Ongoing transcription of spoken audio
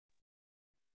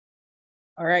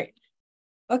All right.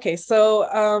 Okay, so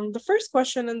the first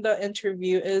question in the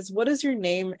interview is, what is your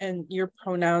name and your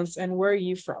pronouns, and where are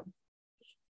you from?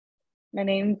 My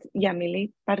name's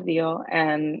Yamily Pardio,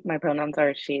 and my pronouns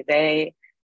are she, they.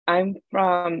 I'm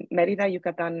from Mérida,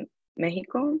 Yucatan,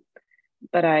 Mexico,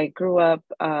 but I grew up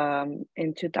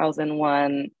in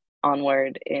 2001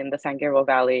 onward in the San Gabriel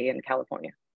Valley in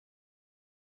California.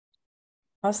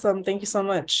 Awesome. Thank you so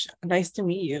much. Nice to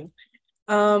meet you.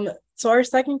 So our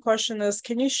second question is,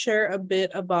 can you share a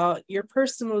bit about your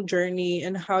personal journey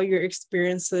and how your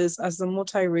experiences as a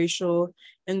multiracial,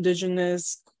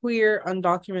 indigenous, queer,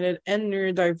 undocumented, and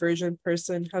neurodivergent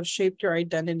person have shaped your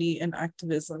identity and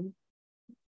activism?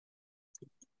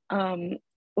 Um,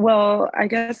 well, I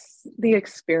guess the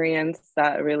experience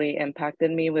that really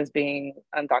impacted me was being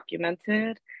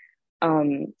undocumented.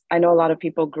 I know a lot of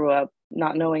people grew up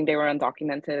not knowing they were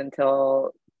undocumented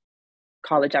until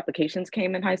college applications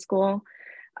came in high school.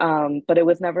 But it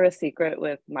was never a secret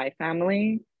with my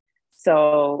family.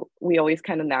 So we always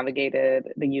kind of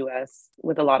navigated the US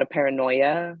with a lot of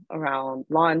paranoia around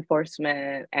law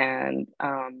enforcement and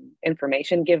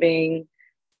information giving.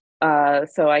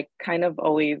 So I kind of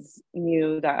always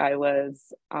knew that I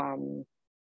was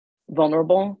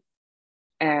vulnerable,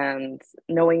 and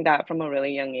knowing that from a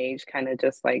really young age kind of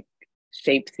just like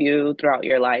shapes you throughout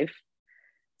your life.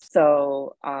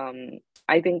 So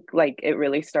I think like it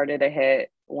really started to hit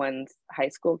once high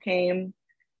school came,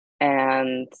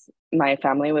 and my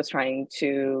family was trying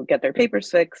to get their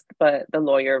papers fixed, but the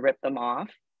lawyer ripped them off.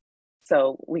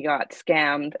 So we got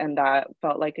scammed, and that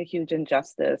felt like a huge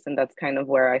injustice. And that's kind of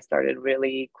where I started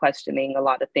really questioning a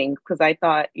lot of things, because I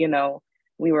thought,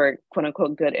 we were quote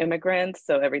unquote good immigrants,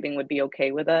 so everything would be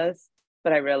okay with us.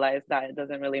 But I realized that it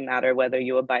doesn't really matter whether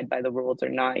you abide by the rules or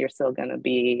not, you're still going to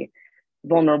be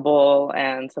vulnerable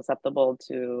and susceptible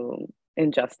to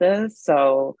injustice.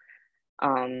 So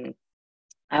um,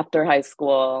 after high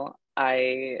school,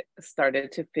 I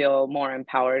started to feel more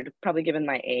empowered, probably given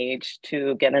my age,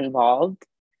 to get involved.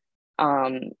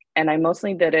 And I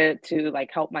mostly did it to like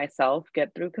help myself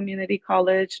get through community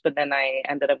college, but then I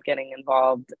ended up getting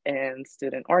involved in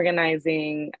student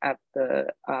organizing at the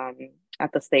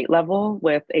state level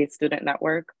with a student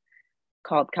network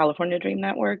called California Dream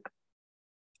Network.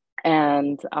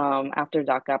 And after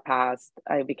DACA passed,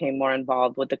 I became more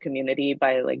involved with the community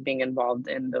by like being involved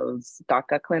in those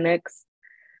DACA clinics.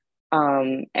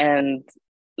 And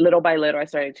little by little, I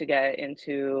started to get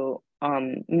into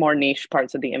more niche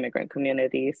parts of the immigrant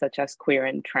community, such as queer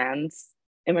and trans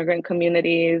immigrant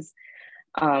communities.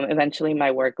 Eventually,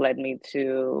 my work led me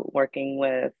to working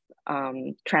with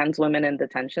trans women in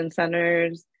detention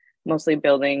centers, mostly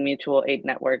building mutual aid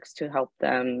networks to help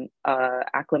them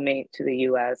acclimate to the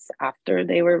US after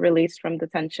they were released from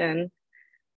detention.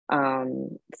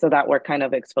 So that work kind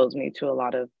of exposed me to a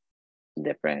lot of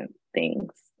different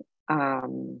things.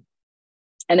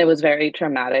 And it was very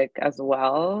traumatic as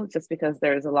well, just because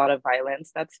there's a lot of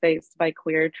violence that's faced by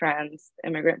queer, trans,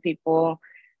 immigrant people.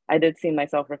 I did see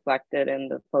myself reflected in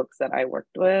the folks that I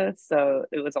worked with. So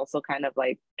it was also kind of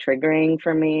like triggering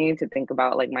for me to think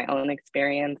about like my own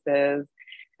experiences.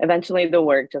 Eventually, the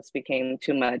work just became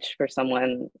too much for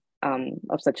someone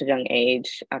of such a young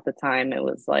age. At the time, it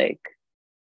was like,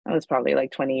 I was probably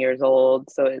like 20 years old.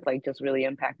 So it like just really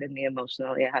impacted me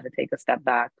emotionally. I had to take a step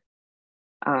back.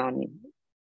 Um,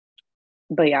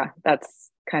 but yeah, that's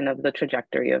kind of the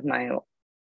trajectory of my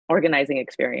organizing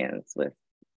experience with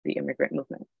the immigrant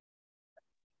movement.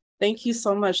 Thank you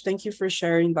so much. Thank you for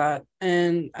sharing that.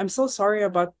 And I'm so sorry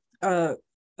about the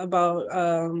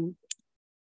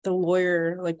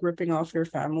lawyer like ripping off your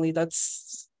family.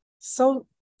 That's so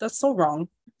wrong.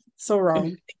 So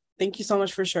wrong. Thank you so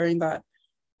much for sharing that.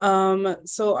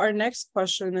 So our next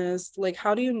question is like,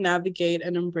 how do you navigate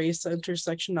and embrace the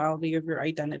intersectionality of your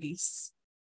identities?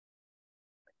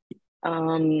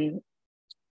 I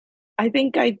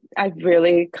think I've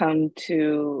really come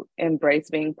to embrace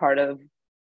being part of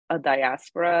a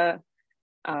diaspora.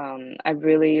 I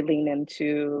really lean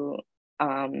into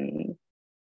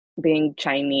being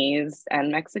Chinese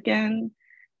and Mexican,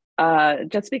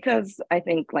 just because I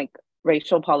think like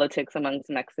racial politics amongst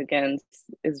Mexicans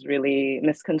is really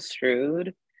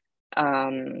misconstrued.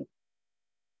 Um,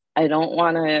 I don't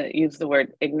want to use the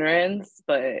word ignorance,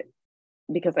 but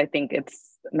because I think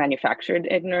it's manufactured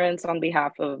ignorance on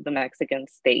behalf of the Mexican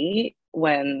state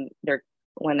when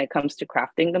it comes to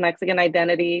crafting the Mexican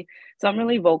identity. So I'm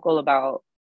really vocal about,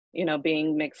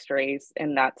 being mixed race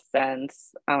in that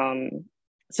sense.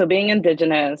 So being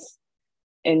indigenous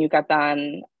in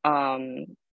Yucatan,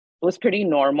 was pretty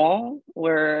normal.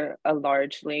 We're a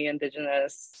largely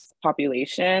indigenous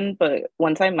population, but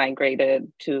once I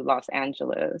migrated to Los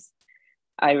Angeles,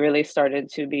 I really started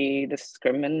to be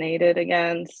discriminated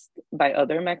against by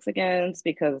other Mexicans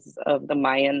because of the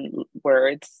Mayan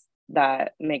words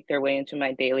that make their way into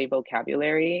my daily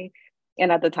vocabulary.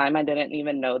 And at the time, I didn't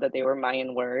even know that they were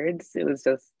Mayan words. It was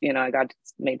just, I got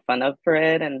made fun of for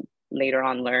it. And later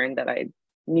on learned that I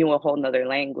knew a whole nother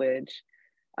language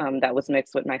that was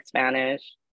mixed with my Spanish.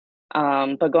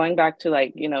 But going back to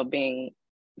like,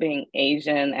 being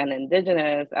Asian and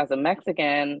indigenous as a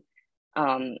Mexican,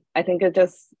 I think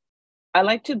I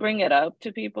like to bring it up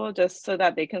to people just so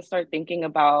that they can start thinking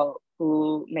about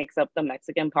who makes up the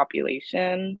Mexican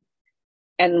population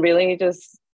and really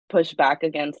just push back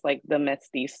against like the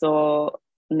mestizo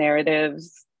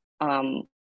narratives,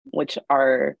 which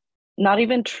are not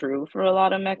even true for a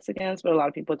lot of Mexicans, but a lot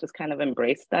of people just kind of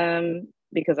embrace them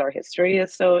because our history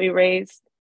is so erased.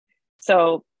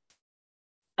 So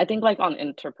I think like on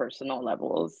interpersonal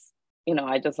levels,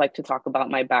 I just like to talk about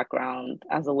my background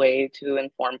as a way to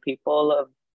inform people of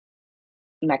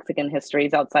Mexican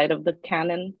histories outside of the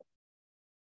canon.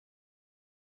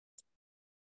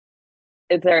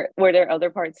 Were there other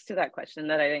parts to that question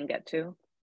that I didn't get to?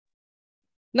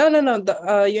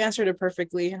 No. You answered it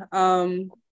perfectly.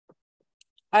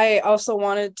 I also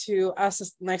wanted to ask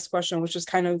this next question, which is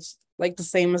kind of like the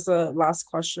same as the last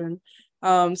question.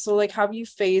 So like, have you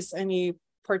faced any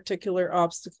particular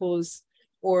obstacles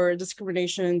or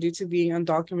discrimination due to being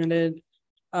undocumented,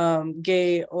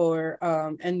 gay, or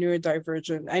and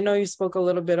neurodivergent? I know you spoke a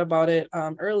little bit about it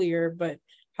earlier, but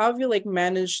how have you like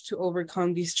managed to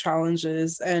overcome these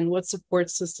challenges, and what support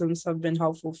systems have been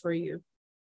helpful for you?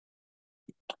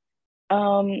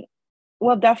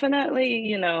 Well,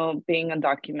 definitely, being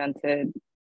undocumented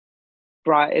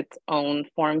brought its own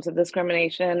forms of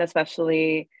discrimination,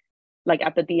 especially like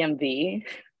at the DMV.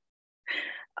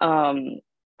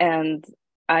 And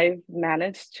I've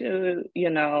managed to,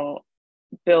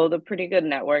 build a pretty good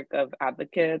network of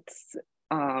advocates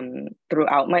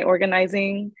throughout my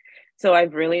organizing. So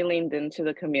I've really leaned into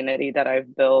the community that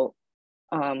I've built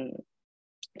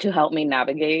to help me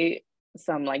navigate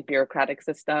some like bureaucratic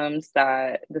systems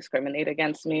that discriminate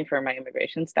against me for my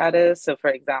immigration status. So for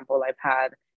example, I've had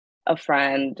a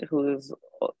friend who's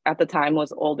at the time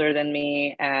was older than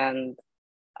me and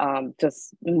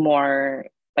just more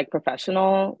like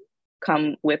professional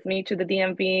come with me to the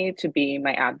DMV to be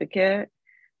my advocate.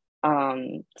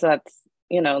 So that's,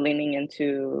 leaning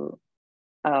into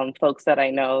folks that I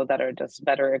know that are just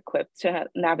better equipped to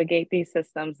navigate these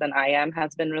systems than I am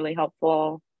has been really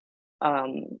helpful.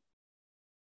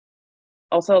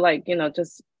 Also, like,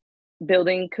 just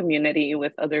building community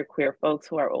with other queer folks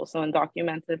who are also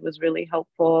undocumented was really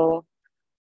helpful.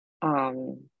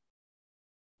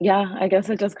 Yeah, I guess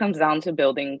it just comes down to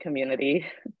building community.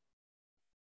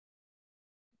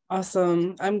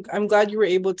 Awesome. I'm glad you were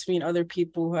able to meet other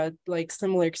people who had like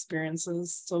similar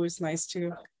experiences. It's always nice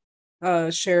to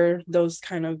share those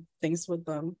kind of things with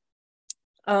them.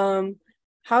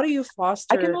 How do you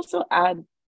foster? I can also add.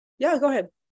 Yeah, go ahead.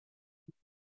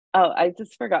 Oh, I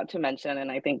just forgot to mention,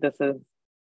 and I think this is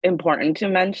important to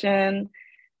mention,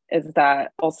 is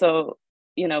that also,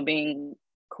 being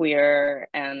queer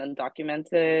and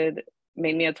undocumented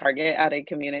made me a target at a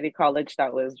community college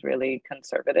that was really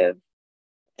conservative.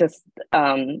 Just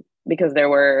because there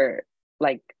were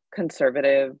like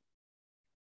conservative,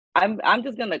 I'm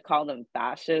just gonna call them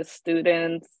fascist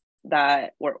students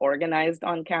that were organized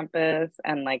on campus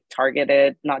and like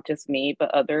targeted not just me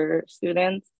but other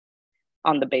students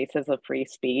on the basis of free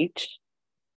speech.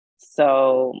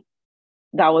 So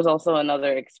that was also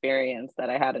another experience that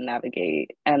I had to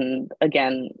navigate. And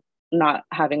again, not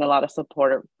having a lot of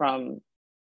support from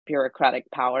bureaucratic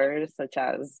powers such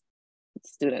as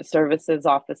student services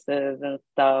offices and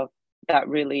stuff that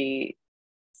really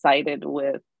sided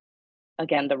with,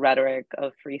 again, the rhetoric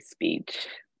of free speech.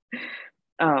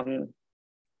 So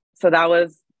that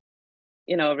was,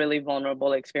 a really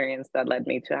vulnerable experience that led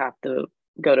me to have to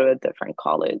go to a different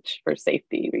college for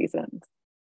safety reasons.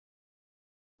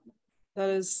 That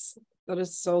is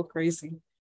so crazy.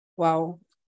 Wow.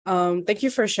 Thank you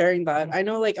for sharing that. I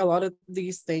know like a lot of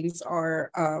these things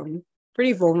are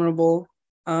pretty vulnerable.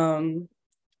 No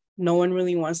one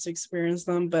really wants to experience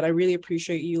them, but I really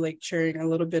appreciate you like sharing a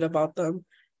little bit about them.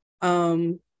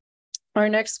 Our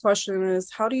next question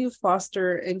is, how do you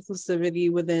foster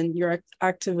inclusivity within your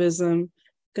activism,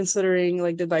 considering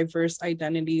like the diverse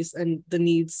identities and the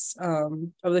needs of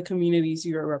the communities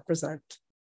you represent?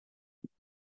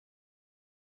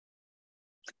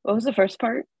 What was the first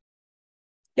part?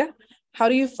 Yeah. How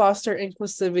do you foster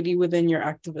inclusivity within your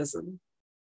activism?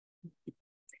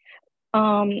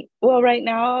 Well, right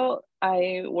now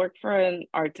I work for an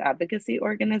arts advocacy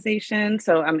organization,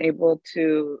 so I'm able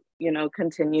to,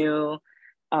 continue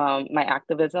my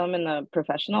activism in the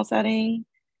professional setting.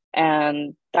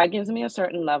 And that gives me a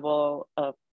certain level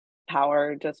of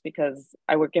power just because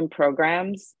I work in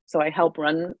programs. So I help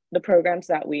run the programs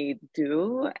that we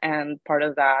do. And part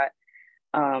of that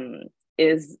um,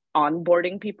 is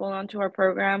onboarding people onto our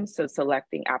programs. So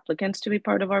selecting applicants to be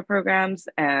part of our programs.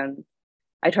 And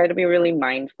I try to be really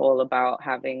mindful about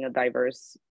having a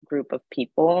diverse group of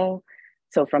people.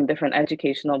 So, from different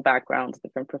educational backgrounds,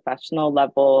 different professional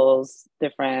levels,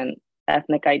 different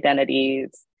ethnic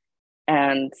identities.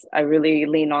 And I really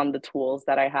lean on the tools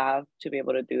that I have to be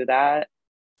able to do that,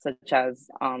 such as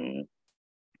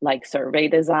like survey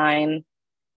design.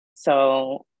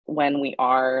 So, when we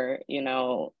are,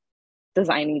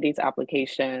 designing these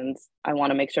applications, I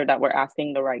want to make sure that we're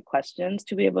asking the right questions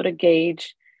to be able to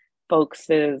gauge folks'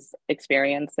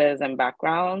 experiences and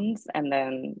backgrounds, and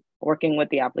then working with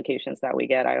the applications that we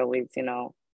get. I always,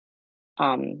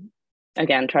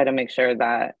 again, try to make sure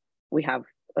that we have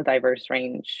a diverse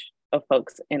range of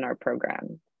folks in our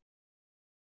program.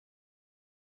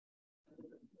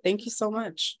 Thank you so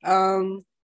much.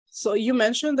 So you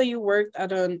mentioned that you worked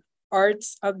at an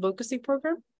arts advocacy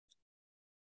program?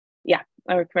 Yeah,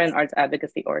 I work for an arts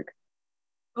advocacy org.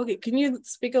 Okay, can you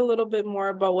speak a little bit more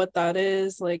about what that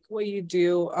is, like what you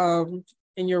do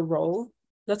in your role?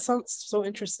 That sounds so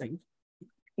interesting.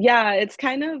 Yeah, it's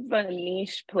kind of a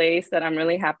niche place that I'm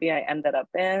really happy I ended up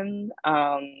in.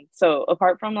 So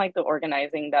apart from like the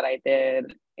organizing that I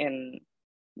did in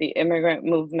the immigrant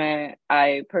movement,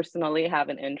 I personally have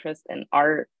an interest in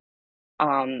art.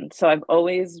 So I've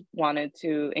always wanted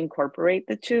to incorporate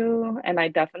the two, and I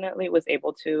definitely was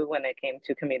able to when it came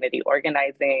to community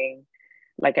organizing.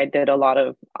 Like I did a lot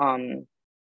of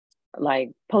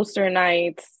like poster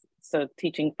nights, so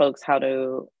teaching folks how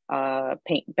to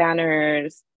paint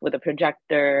banners with a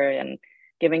projector and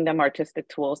giving them artistic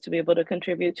tools to be able to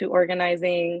contribute to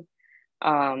organizing.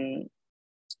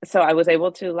 So I was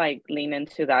able to like lean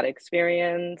into that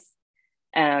experience.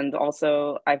 And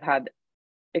also I've had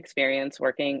experience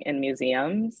working in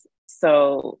museums.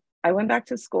 So I went back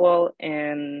to school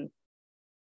in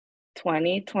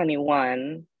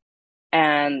 2021,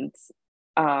 and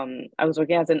I was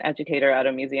working as an educator at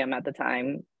a museum at the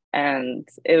time, and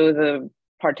it was a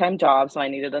part-time job, so I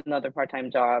needed another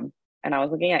part-time job. And I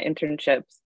was looking at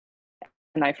internships,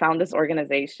 and I found this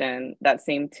organization that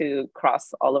seemed to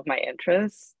cross all of my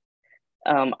interests,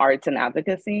 arts and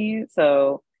advocacy.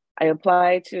 So I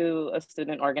applied to a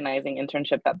student organizing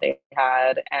internship that they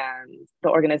had, and the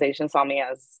organization saw me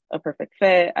as a perfect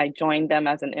fit. I joined them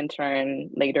as an intern,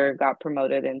 later got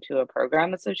promoted into a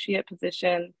program associate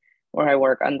position where I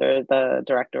work under the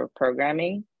director of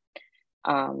programming.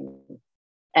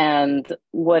 And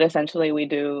what essentially we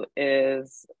do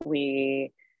is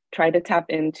we try to tap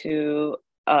into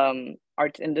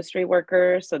arts industry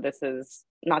workers. So this is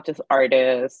not just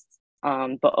artists,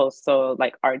 but also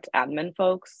like arts admin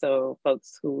folks. So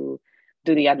folks who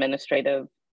do the administrative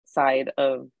side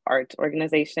of arts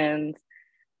organizations,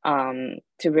 to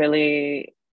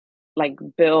really like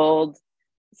build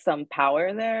some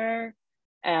power there.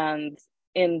 And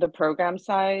in the program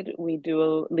side, we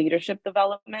do leadership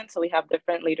development. So we have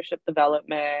different leadership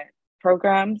development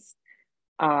programs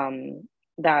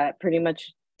that pretty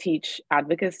much teach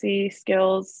advocacy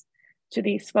skills to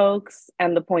these folks.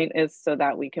 And the point is so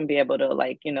that we can be able to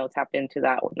like, tap into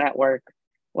that network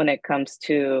when it comes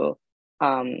to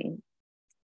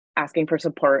asking for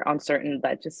support on certain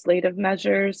legislative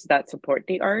measures that support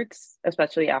the arts,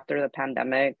 especially after the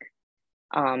pandemic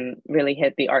really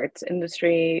hit the arts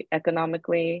industry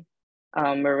economically.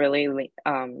 We're really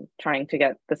trying to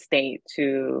get the state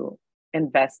to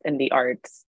invest in the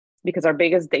arts, because our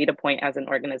biggest data point as an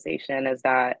organization is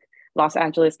that Los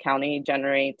Angeles County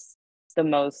generates the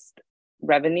most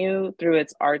revenue through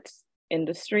its arts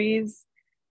industries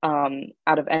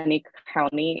out of any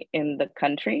county in the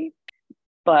country,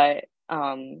 but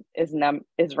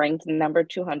is ranked number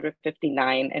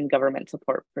 259 in government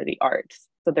support for the arts.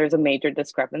 So there's a major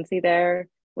discrepancy there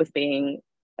with being,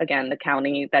 again, the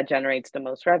county that generates the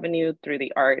most revenue through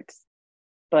the arts,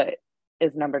 but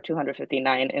is number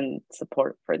 259 in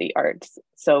support for the arts.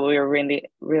 So we're really,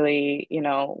 really,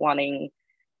 wanting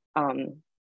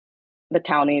the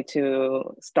county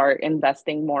to start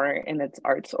investing more in its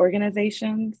arts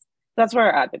organizations. That's where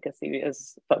our advocacy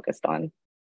is focused on.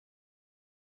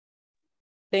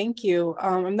 Thank you.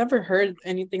 I've never heard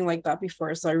anything like that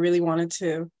before, so I really wanted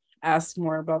to ask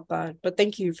more about that. But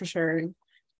thank you for sharing.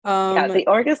 Yeah, Um, the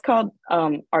org is called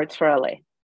Arts for LA.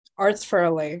 Arts for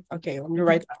LA. Okay, let me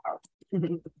write that out.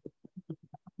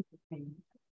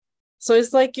 So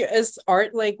it's like, is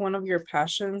art like one of your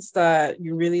passions that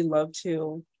you really love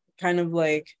to kind of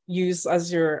like use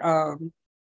as your I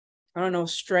don't know,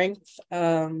 strength,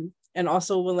 and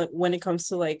also when it comes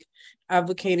to like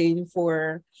advocating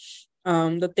for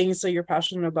the things that you're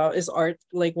passionate about, is art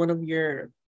like one of your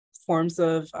forms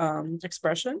of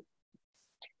expression?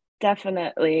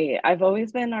 Definitely. I've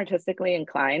always been artistically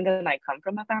inclined, and I come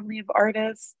from a family of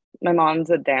artists. My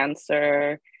mom's a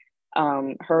dancer.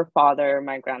 Her father,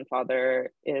 my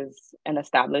grandfather, is an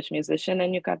established musician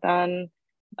in Yucatan.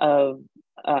 Of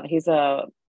he's a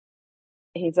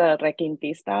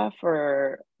requintista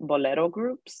for bolero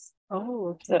groups.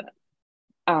 Oh, So okay.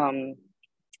 um,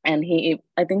 and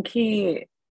I think he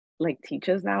like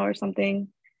teaches now or something.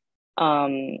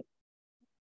 Um,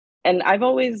 and I've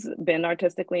always been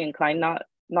artistically inclined,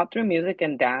 not through music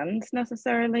and dance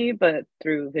necessarily, but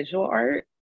through visual art.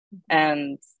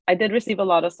 And I did receive a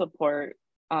lot of support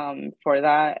for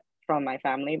that from my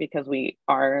family because we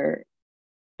are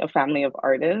a family of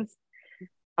artists,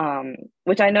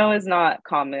 which I know is not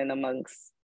common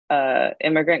amongst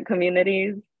immigrant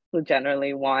communities who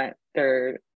generally want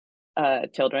their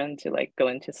children to like go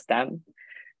into STEM,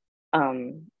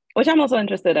 which I'm also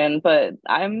interested in. But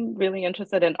I'm really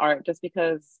interested in art just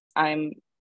because I'm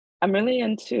really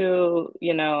into,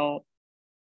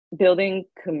 building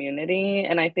community,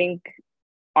 and I think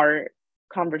art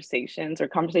conversations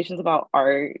about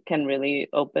art can really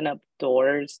open up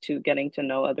doors to getting to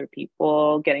know other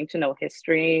people, getting to know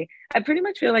history. I pretty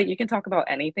much feel like you can talk about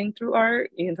anything through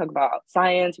art. You can talk about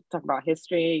science, you can talk about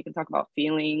history, you can talk about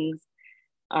feelings.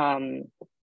 Um,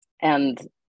 and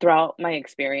throughout my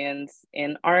experience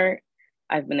in art,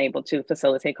 I've been able to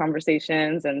facilitate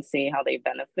conversations and see how they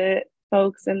benefit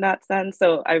folks in that sense.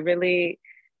 So I really,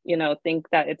 think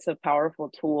that it's a powerful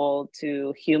tool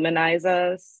to humanize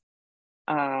us,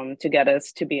 to get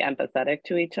us to be empathetic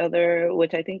to each other,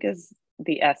 which I think is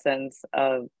the essence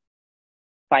of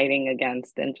fighting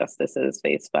against injustices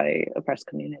faced by oppressed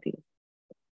communities.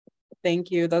 Thank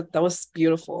you. That was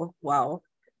beautiful. Wow.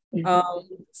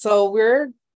 So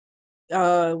we're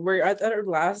at our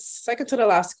last second to the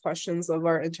last questions of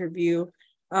our interview.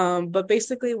 But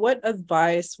basically, what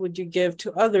advice would you give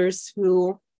to others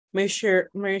who may share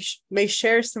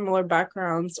similar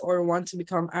backgrounds or want to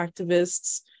become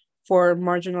activists for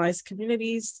marginalized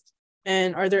communities?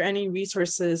 And are there any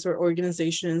resources or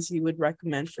organizations you would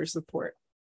recommend for support?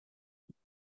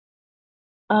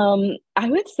 I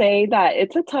would say that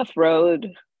it's a tough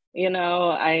road.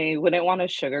 I wouldn't want to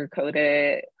sugarcoat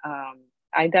it.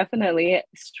 I definitely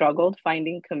struggled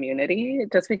finding community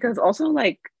just because also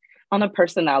like on a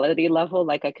personality level,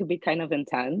 like I could be kind of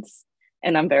intense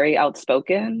and I'm very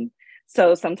outspoken.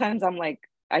 So sometimes I'm like,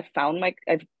 I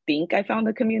think I found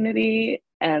a community.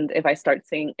 And if I start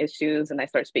seeing issues and I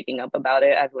start speaking up about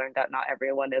it, I've learned that not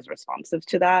everyone is responsive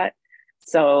to that.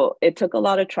 So it took a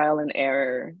lot of trial and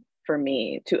error for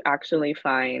me to actually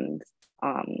find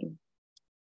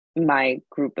my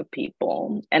group of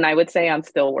people. And I would say I'm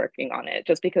still working on it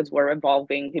just because we're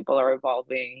evolving, people are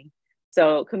evolving.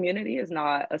 So community is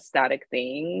not a static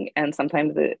thing. And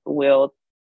sometimes it will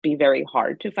be very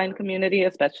hard to find community,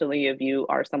 especially if you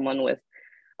are someone with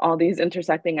all these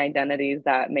intersecting identities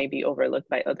that may be overlooked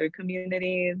by other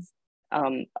communities,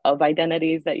 of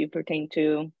identities that you pertain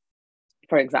to.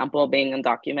 For example, being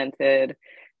undocumented.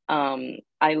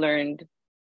 I learned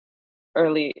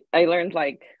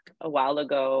like a while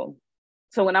ago.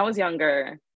 So when I was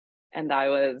younger and I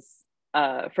was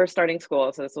first starting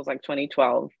school, so this was like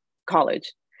 2012,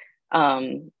 college,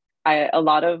 a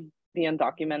lot of the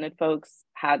undocumented folks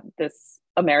had this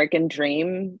American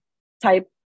dream type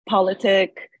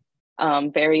politic,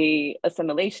 very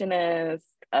assimilationist,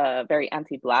 very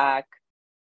anti-Black.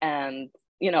 And,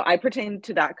 I pertain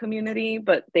to that community,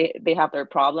 but they have their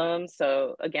problems.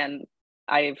 So again,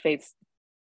 I faced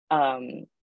um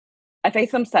I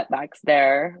faced some setbacks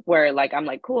there where like I'm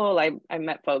like, cool, I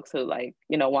met folks who like,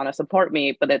 want to support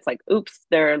me, but it's like, oops,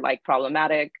 they're like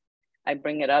problematic. I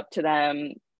bring it up to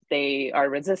them. They are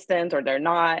resistant or they're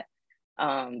not.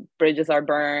 Bridges are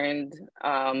burned.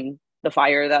 The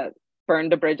fire that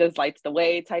burned the bridges lights the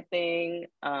way type thing.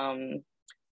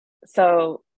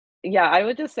 So yeah, I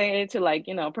would just say to like,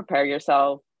 prepare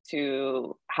yourself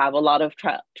to have a lot of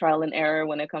trial and error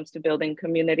when it comes to building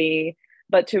community,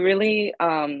 but to really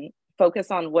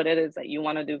focus on what it is that you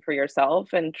want to do for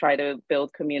yourself and try to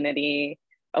build community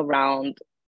around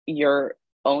your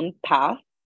own path.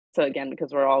 So again,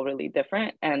 because we're all really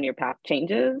different and your path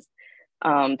changes.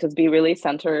 to be really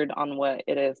centered on what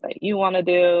it is that you want to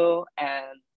do,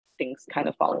 and things kind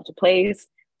of fall into place.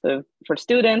 So for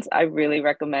students, I really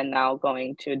recommend now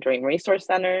going to dream resource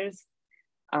centers,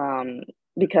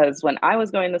 because when I was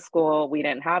going to school, we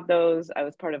didn't have those. I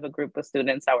was part of a group of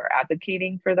students that were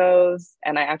advocating for those.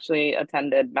 And I actually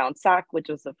attended Mount SAC, which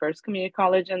was the first community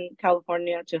college in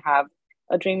California to have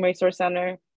a dream resource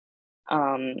center.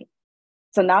 Um,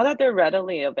 so now that they're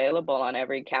readily available on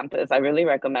every campus, I really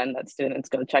recommend that students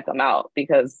go check them out,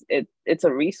 because it's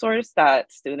a resource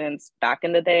that students back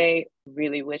in the day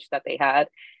really wish that they had.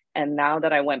 And now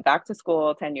that I went back to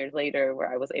school 10 years later, where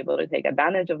I was able to take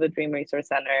advantage of the Dream Resource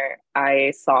Center,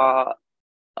 I saw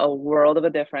a world of a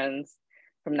difference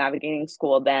from navigating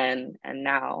school then and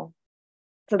now.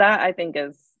 So that, I think,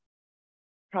 is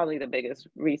probably the biggest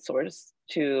resource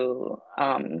to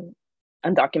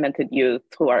undocumented youth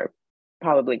who are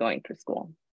probably going through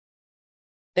school.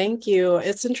 Thank you.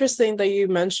 It's interesting that you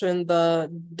mentioned the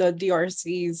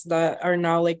DRCs that are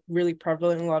now like really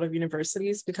prevalent in a lot of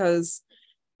universities, because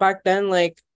back then,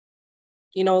 like,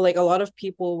 you know, like a lot of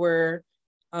people were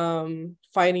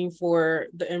fighting for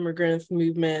the immigrant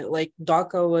movement. Like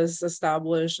DACA was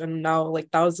established, and now like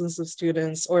thousands of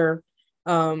students or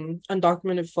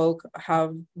undocumented folk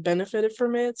have benefited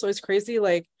from it. So it's crazy.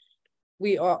 Like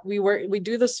we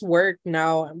do this work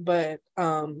now, but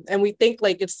and we think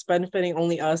like it's benefiting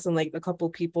only us and like a couple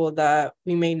people that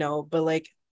we may know, but like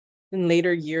in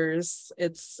later years,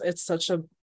 it's such a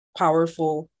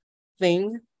powerful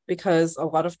thing, because a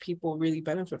lot of people really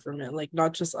benefit from it, like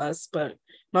not just us, but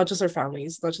not just our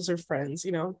families, not just our friends,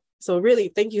 you know. So really,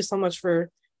 thank you so much for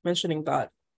mentioning that.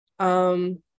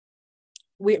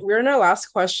 We're in our last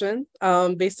question.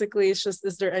 Basically, it's just,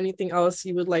 is there anything else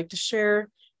you would like to share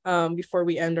before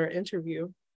we end our interview?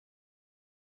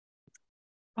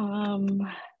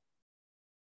 I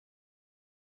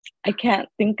can't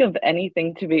think of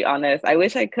anything, to be honest. I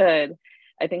wish I could.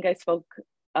 I think I spoke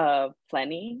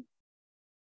plenty.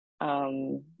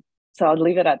 So I'll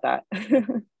leave it at that.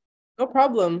 No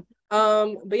problem.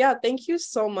 But yeah, thank you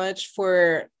so much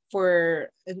for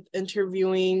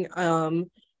interviewing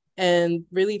and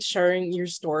really sharing your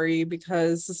story,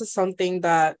 because this is something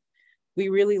that we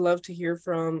really love to hear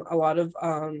from a lot of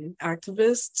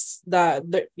activists, that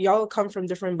y'all come from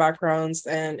different backgrounds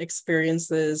and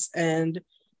experiences, and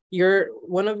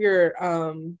one of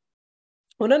the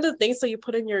things that you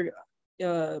put in your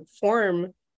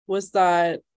form was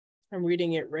that, I'm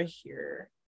reading it right here.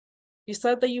 You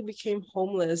said that you became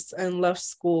homeless and left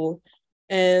school,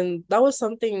 and that was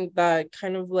something that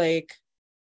kind of like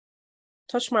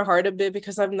touched my heart a bit,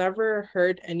 because I've never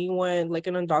heard anyone, like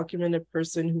an undocumented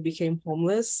person, who became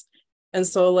homeless. And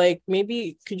so like,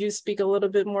 maybe could you speak a little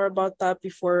bit more about that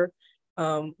before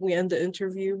we end the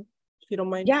interview, if you don't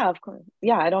mind? Yeah, of course.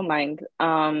 Yeah, I don't mind.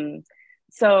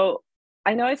 So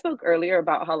I know I spoke earlier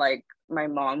about how like my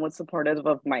mom was supportive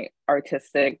of my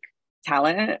artistic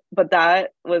talent, but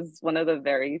that was one of the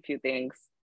very few things,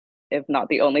 if not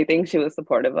the only thing, she was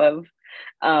supportive of.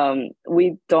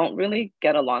 We don't really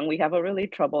get along. We have a really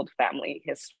troubled family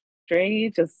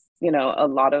history. Just, you know, a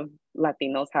lot of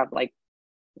Latinos have like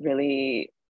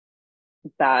really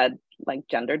bad like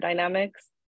gender dynamics.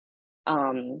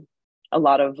 A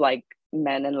lot of like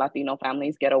men in Latino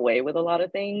families get away with a lot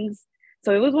of things.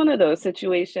 So it was one of those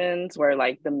situations where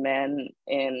like the men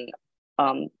in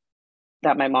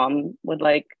that my mom would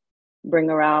like bring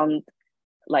around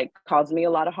like caused me a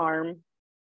lot of harm.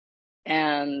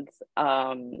 And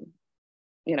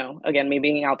you know, again, me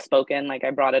being outspoken, like I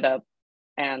brought it up.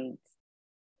 And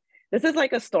this is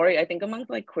like a story I think amongst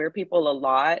like queer people a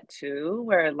lot too,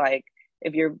 where like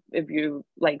if you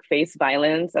like face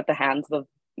violence at the hands of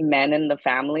men in the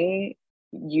family,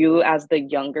 you as the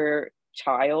younger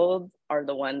child are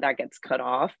the one that gets cut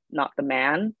off, not the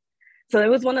man. So it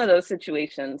was one of those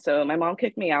situations. So my mom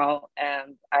kicked me out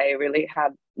and I really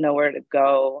had nowhere to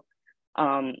go.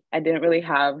 I didn't really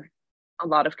have a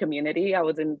lot of community. I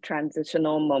was in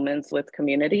transitional moments with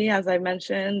community, as I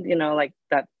mentioned, you know, like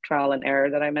that trial and error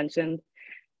that I mentioned.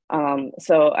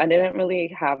 So I didn't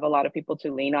really have a lot of people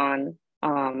to lean on.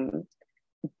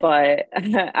 But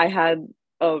I had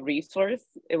a resource.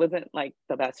 It wasn't like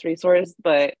the best resource,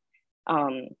 but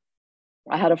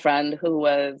I had a friend who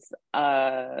was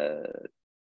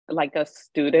like a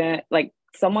student, like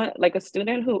someone like a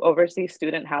student who oversees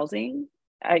student housing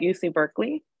at UC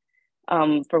Berkeley,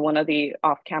 for one of the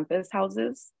off-campus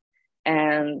houses.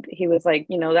 And he was like,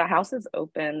 you know, that house is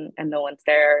open and no one's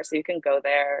there, so you can go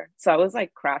there. So I was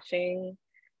like crashing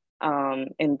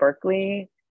in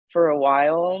Berkeley for a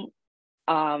while,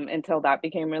 until that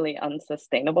became really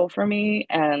unsustainable for me.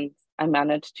 And I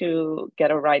managed to get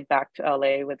a ride back to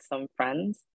LA with some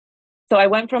friends. So I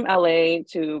went from LA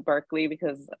to Berkeley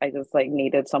because I just like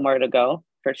needed somewhere to go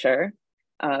for sure.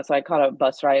 So I caught a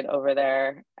bus ride over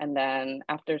there. And then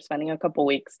after spending a couple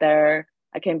weeks there,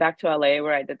 I came back to LA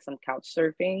where I did some couch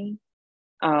surfing.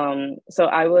 So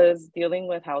I was dealing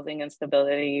with housing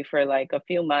instability for like a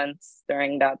few months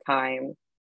during that time.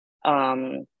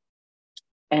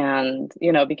 And,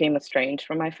 you know, became estranged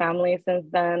from my family since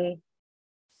then.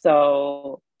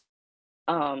 So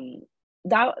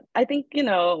that I think, you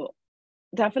know,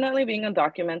 definitely being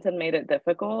undocumented made it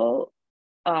difficult,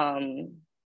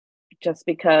 just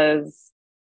because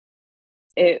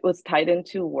it was tied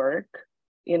into work,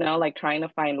 you know, like trying to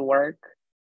find work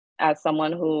as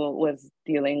someone who was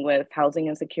dealing with housing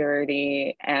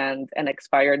insecurity and an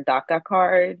expired DACA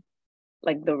card.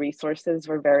 Like the resources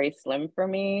were very slim for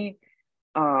me.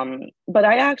 But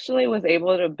I actually was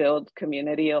able to build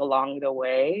community along the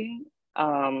way.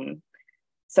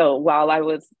 So while I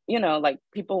was, you know, like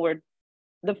people were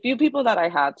the few people that I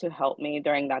had to help me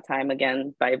during that time,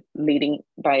 again, by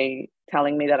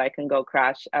telling me that I can go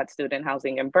crash at student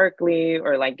housing in Berkeley,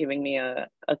 or like giving me a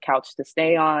couch to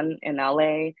stay on in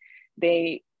LA,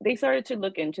 they started to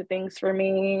look into things for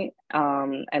me,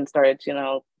 and started to, you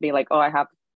know, be like, oh,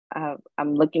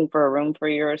 I'm looking for a room for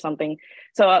you or something.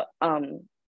 So I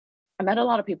met a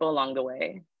lot of people along the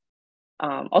way.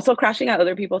 Also crashing at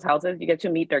other people's houses, you get to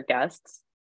meet their guests.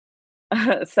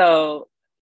 So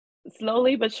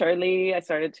slowly but surely, I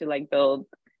started to like build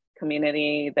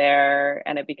community there,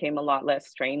 and it became a lot less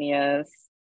strenuous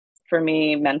for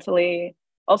me mentally.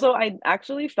 Also, I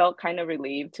actually felt kind of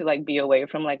relieved to like be away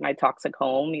from like my toxic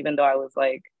home, even though I was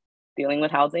like dealing with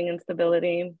housing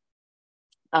instability.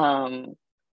 But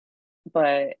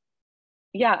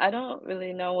yeah, I don't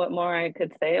really know what more I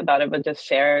could say about it, but just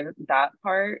share that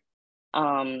part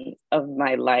of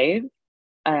my life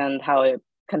and how it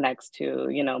connects to,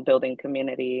 you know, building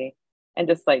community, and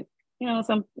just like, you know,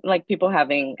 some like people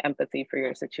having empathy for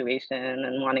your situation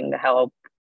and wanting to help,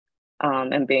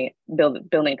 and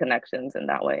building connections in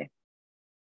that way.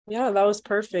 Yeah, that was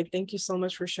perfect. Thank you so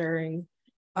much for sharing.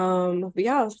 But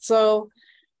yeah, so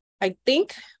I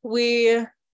think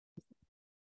we're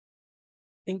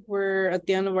at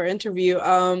the end of our interview.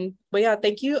 But yeah,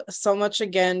 thank you so much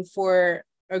again for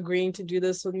agreeing to do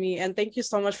this with me, and thank you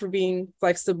so much for being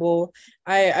flexible.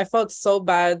 I felt so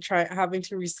bad having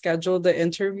to reschedule the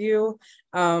interview.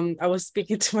 I was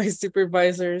speaking to my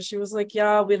supervisor. She was like,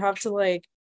 "Yeah, we'd have to like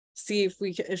see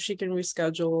if she can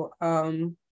reschedule."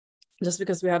 Just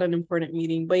because we had an important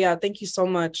meeting. But yeah, thank you so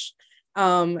much.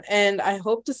 And I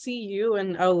hope to see you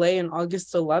in LA on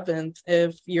August 11th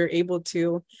if you're able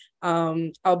to.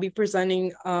 I'll be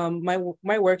presenting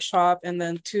my workshop, and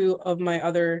then two of my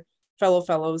other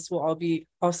fellows will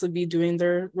also be doing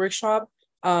their workshop.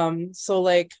 So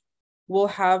like we'll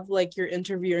have like your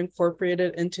interview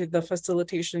incorporated into the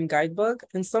facilitation guidebook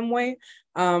in some way.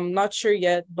 Not sure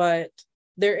yet, but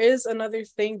there is another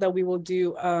thing that we will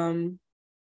do from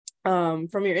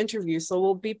your interview. So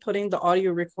we'll be putting the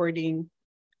audio recording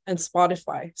in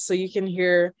Spotify, so you can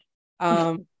hear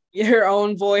your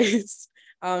own voice,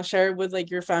 share it with like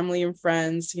your family and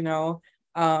friends, you know.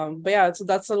 But yeah, so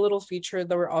that's a little feature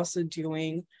that we're also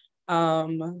doing.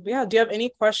 But yeah, do you have any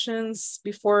questions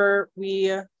before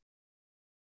we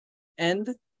end?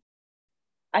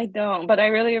 I don't, but I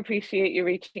really appreciate you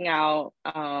reaching out,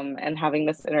 and having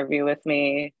this interview with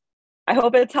me. I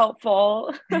hope it's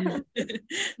helpful.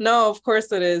 No, of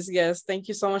course it is. Yes. Thank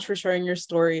you so much for sharing your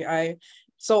story. I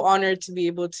so honored to be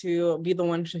able to be the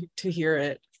one to hear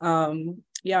it.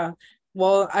 Yeah.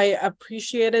 Well, I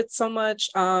appreciate it so much.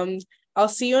 I'll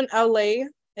see you in LA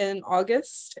in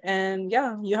August. And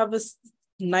yeah, you have a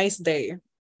nice day.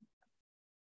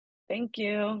 Thank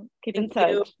you. Keep in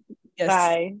Thank you. touch. Yes.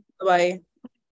 Bye. Bye.